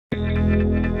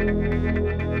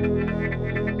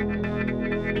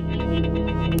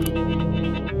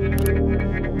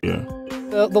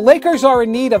the Lakers are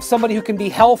in need of somebody who can be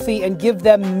healthy and give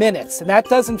them minutes, and that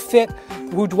doesn't fit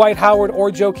who Dwight Howard or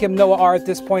Joakim Noah are at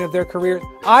this point of their career.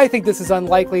 I think this is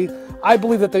unlikely. I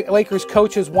believe that the Lakers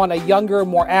coaches want a younger,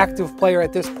 more active player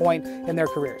at this point in their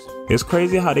careers. It's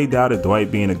crazy how they doubted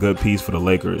Dwight being a good piece for the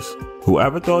Lakers.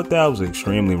 Whoever thought that was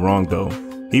extremely wrong though.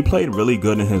 He played really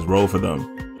good in his role for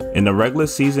them. In the regular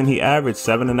season, he averaged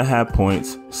 7.5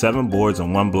 points, 7 boards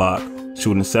and 1 block,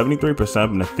 shooting 73%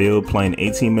 from the field, playing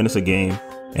 18 minutes a game.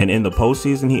 And in the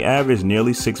postseason, he averaged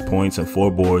nearly 6 points and 4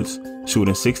 boards,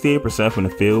 shooting 68% from the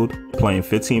field, playing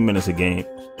 15 minutes a game.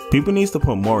 People need to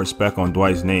put more respect on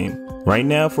Dwight's name. Right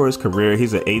now for his career,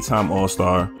 he's an 8-time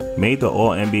All-Star, made the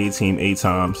All-NBA team 8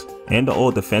 times, and the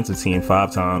All-Defensive team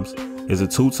 5 times, is a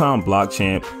 2-time block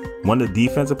champ, won the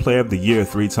Defensive Player of the Year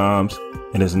 3 times,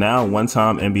 and is now a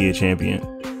 1-time NBA champion.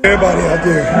 Everybody out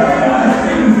there,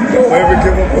 don't ever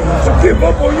give up on us. Don't give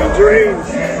up on your dreams.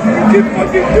 You can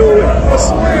fucking do it. I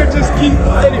swear, just keep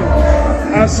fighting.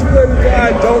 I swear to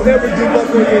God, don't ever give up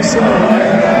on yourself,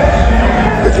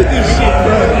 man. Look at this shit,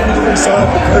 bro. It's all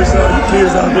the curse out of the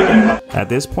kids out there. At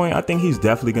this point, I think he's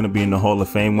definitely going to be in the Hall of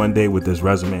Fame one day with this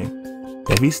resume.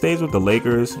 If he stays with the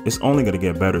Lakers, it's only going to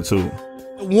get better too.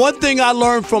 One thing I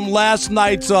learned from last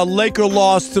night's Laker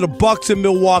loss to the Bucks in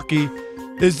Milwaukee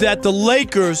is that the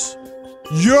Lakers,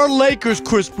 your Lakers,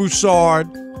 Chris Broussard,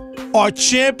 are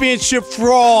championship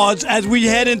frauds as we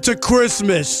head into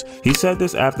Christmas. He said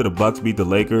this after the Bucks beat the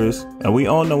Lakers, and we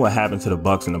all know what happened to the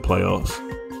Bucks in the playoffs.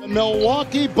 The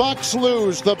Milwaukee Bucks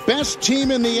lose. The best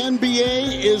team in the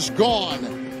NBA is gone.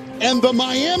 And the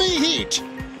Miami Heat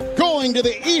going to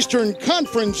the Eastern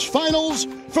Conference Finals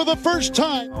for the first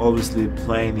time. Obviously,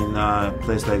 playing in a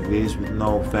place like this with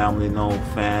no family, no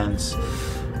fans,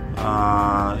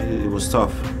 it was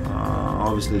tough.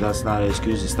 Obviously, that's not an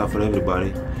excuse. It's tough for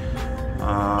everybody.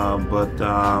 But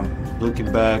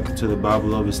looking back to the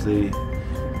bubble, obviously,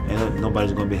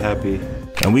 nobody's going to be happy.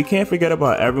 And we can't forget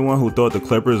about everyone who thought the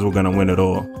Clippers were going to win it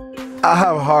all. I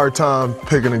have a hard time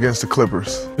picking against the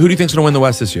Clippers. Who do you think's going to win the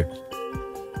West this year?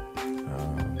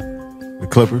 The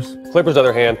Clippers. Clippers, on the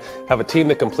other hand, have a team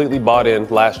that completely bought in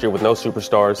last year with no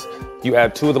superstars. You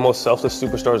add 2 of the most selfless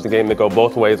superstars in the game that go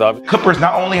both ways. Clippers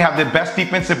not only have the best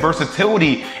defensive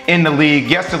versatility in the league,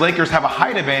 yes, the Lakers have a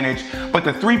height advantage, but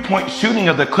the three-point shooting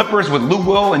of the Clippers with Lou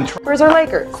Will and Clippers or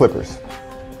Lakers? Clippers.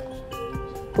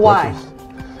 Why? Clippers.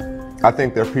 I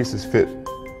think their pieces fit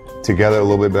together a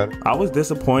little bit better. I was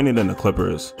disappointed in the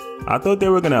Clippers. I thought they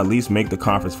were going to at least make the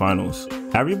conference finals.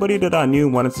 Everybody that I knew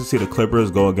wanted to see the Clippers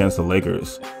go against the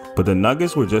Lakers. But the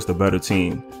Nuggets were just a better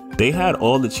team. They had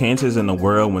all the chances in the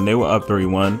world when they were up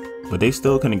 3-1, but they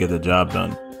still couldn't get the job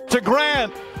done. To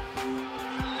Grant.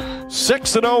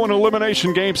 6-0 in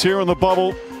elimination games here in the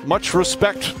bubble. Much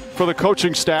respect for the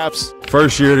coaching staffs.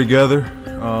 First year together.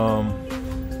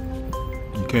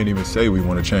 You can't even say we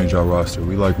want to change our roster.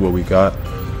 We like what we got.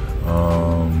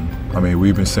 I mean,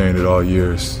 we've been saying it all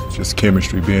year. It's just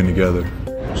chemistry, being together.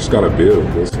 Just got to build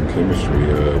some chemistry.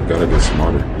 Got to get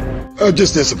smarter.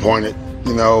 Just disappointed.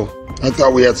 You know, I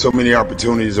thought we had so many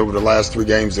opportunities over the last 3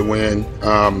 games to win.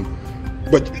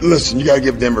 But listen, you got to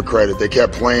give Denver credit. They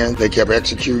kept playing, they kept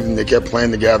executing, they kept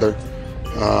playing together.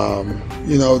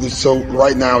 You know, so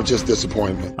right now, just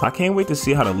disappointment. I can't wait to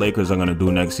see how the Lakers are going to do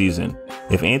next season.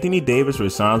 If Anthony Davis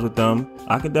resigns with them,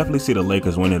 I can definitely see the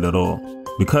Lakers winning it all.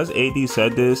 Because AD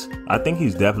said this, I think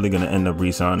he's definitely going to end up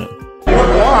re-signing. 15,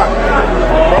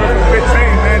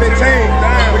 man.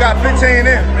 15. We got 15 in.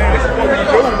 This is what we do,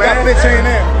 man. We got 15 in.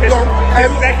 It's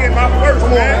second, my first,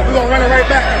 man. We're going to run it right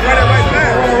back. Run it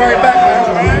right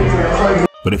back, man.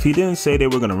 But if he didn't say they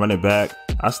were going to run it back,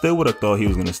 I still would have thought he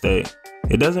was going to stay.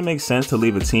 It doesn't make sense to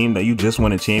leave a team that you just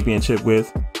won a championship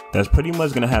with that's pretty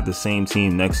much going to have the same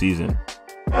team next season.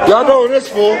 Y'all know this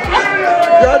for.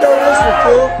 Y'all know this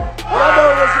for. Y'all know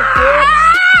this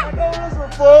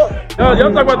for. Y'all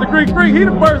talking about the Greek Freak. He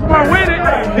the first one with it.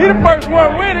 He the first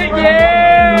one with it.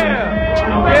 Yeah.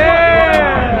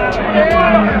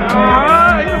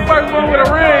 He the first one with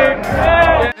a ring.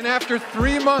 Yeah. And after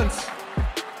 3 months,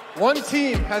 one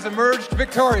team has emerged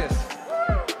victorious.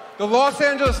 The Los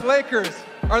Angeles Lakers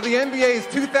are the NBA's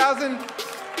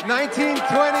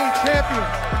 2019-20 champions.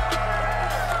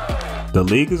 The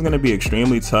league is going to be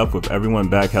extremely tough with everyone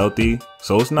back healthy,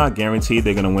 so it's not guaranteed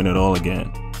they're going to win it all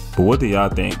again. But what do y'all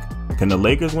think? Can the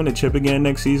Lakers win the chip again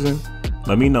next season?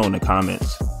 Let me know in the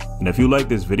comments. And if you like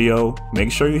this video, make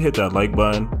sure you hit that like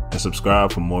button and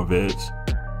subscribe for more vids.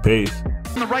 Peace.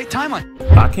 On the right timeline.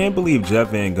 I can't believe Jeff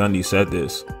Van Gundy said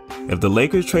this. If the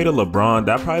Lakers traded LeBron,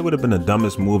 that probably would have been the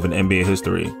dumbest move in NBA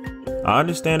history. I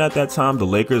understand at that time the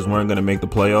Lakers weren't going to make the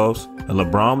playoffs and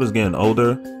LeBron was getting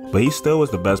older, but he still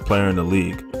was the best player in the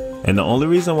league. And the only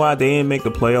reason why they didn't make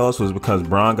the playoffs was because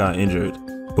Bron got injured.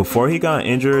 Before he got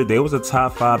injured, they was a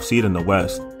top 5 seed in the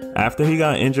West. After he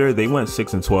got injured, they went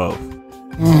 6-12.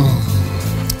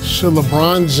 Should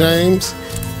LeBron James?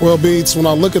 Well, Beats, when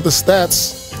I look at the stats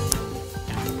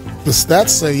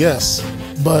say yes,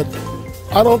 but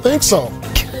I don't think so.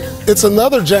 It's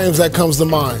another James that comes to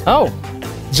mind. Oh.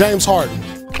 James Harden.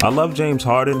 I love James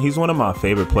Harden. He's one of my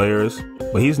favorite players,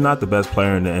 but he's not the best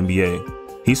player in the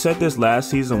NBA. He said this last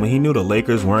season when he knew the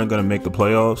Lakers weren't going to make the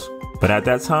playoffs, but at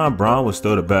that time, Bron was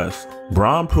still the best.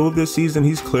 Bron proved this season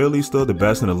he's clearly still the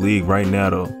best in the league right now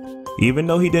though. Even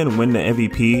though he didn't win the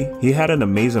MVP, he had an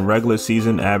amazing regular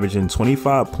season averaging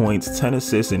 25 points, 10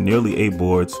 assists, and nearly 8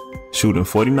 boards, shooting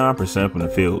 49% from the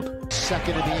field.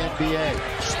 Second in the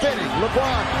NBA. Spinning.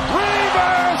 LeBron.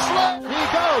 Reverse. He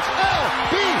goes.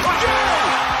 LBJ.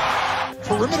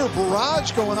 Perimeter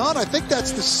barrage going on. I think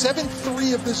that's the 7th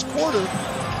 3 of this quarter.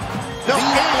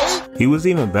 He was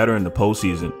even better in the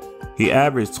postseason. He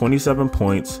averaged 27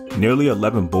 points, nearly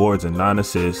 11 boards, and 9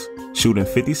 assists, shooting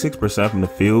 56% from the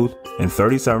field and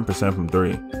 37% from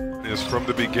 3. Is from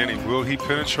the beginning. Will he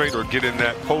penetrate or get in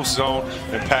that post zone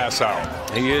and pass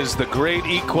out? He is the great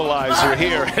equalizer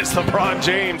here as LeBron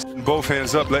James. Both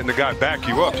hands up, letting the guy back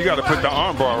you up. You got to put the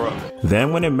arm bar up.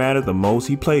 Then when it mattered the most,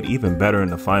 he played even better in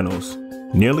the finals.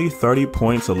 Nearly 30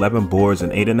 points, 11 boards,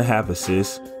 and 8.5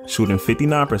 assists, shooting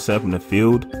 59% from the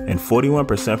field and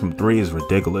 41% from 3 is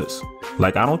ridiculous.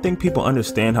 Like, I don't think people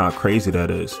understand how crazy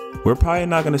that is. We're probably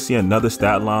not going to see another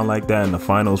stat line like that in the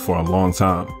finals for a long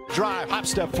time. Drive, hop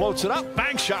step, floats it up,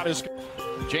 bank shot is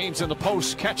James in the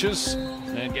post, catches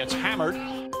and gets hammered.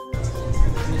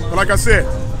 But like I said,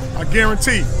 I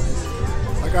guarantee,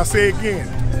 like I say again,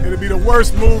 it'll be the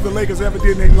worst move the Lakers ever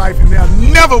did in their life, and they'll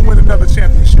never win another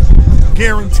championship.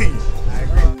 Guaranteed.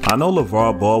 I know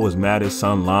LeVar Ball was mad his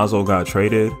son Lonzo got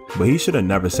traded, but he should have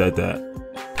never said that.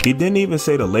 He didn't even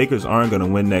say the Lakers aren't going to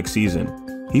win next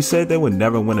season. He said they would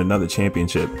never win another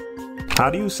championship. How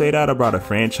do you say that about a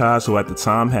franchise who at the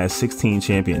time had 16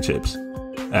 championships?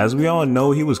 As we all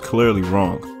know, he was clearly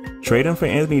wrong. Trading for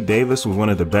Anthony Davis was one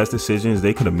of the best decisions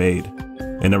they could have made.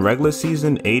 In the regular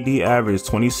season, AD averaged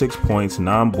 26 points,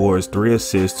 9 boards, 3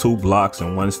 assists, 2 blocks,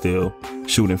 and 1 steal,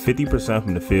 shooting 50%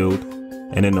 from the field.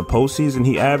 And in the postseason,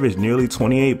 he averaged nearly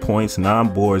 28 points,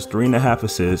 9 boards, 3.5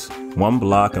 assists, 1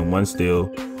 block, and 1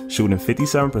 steal, shooting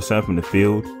 57% from the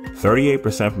field,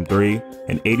 38% from 3,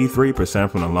 and 83%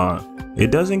 from the line.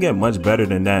 It doesn't get much better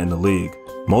than that in the league.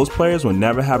 Most players will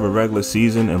never have a regular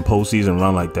season and postseason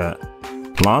run like that.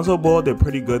 Lonzo Ball did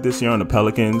pretty good this year on the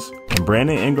Pelicans, and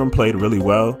Brandon Ingram played really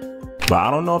well, but I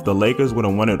don't know if the Lakers would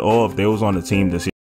have won it all if they was on the team this year.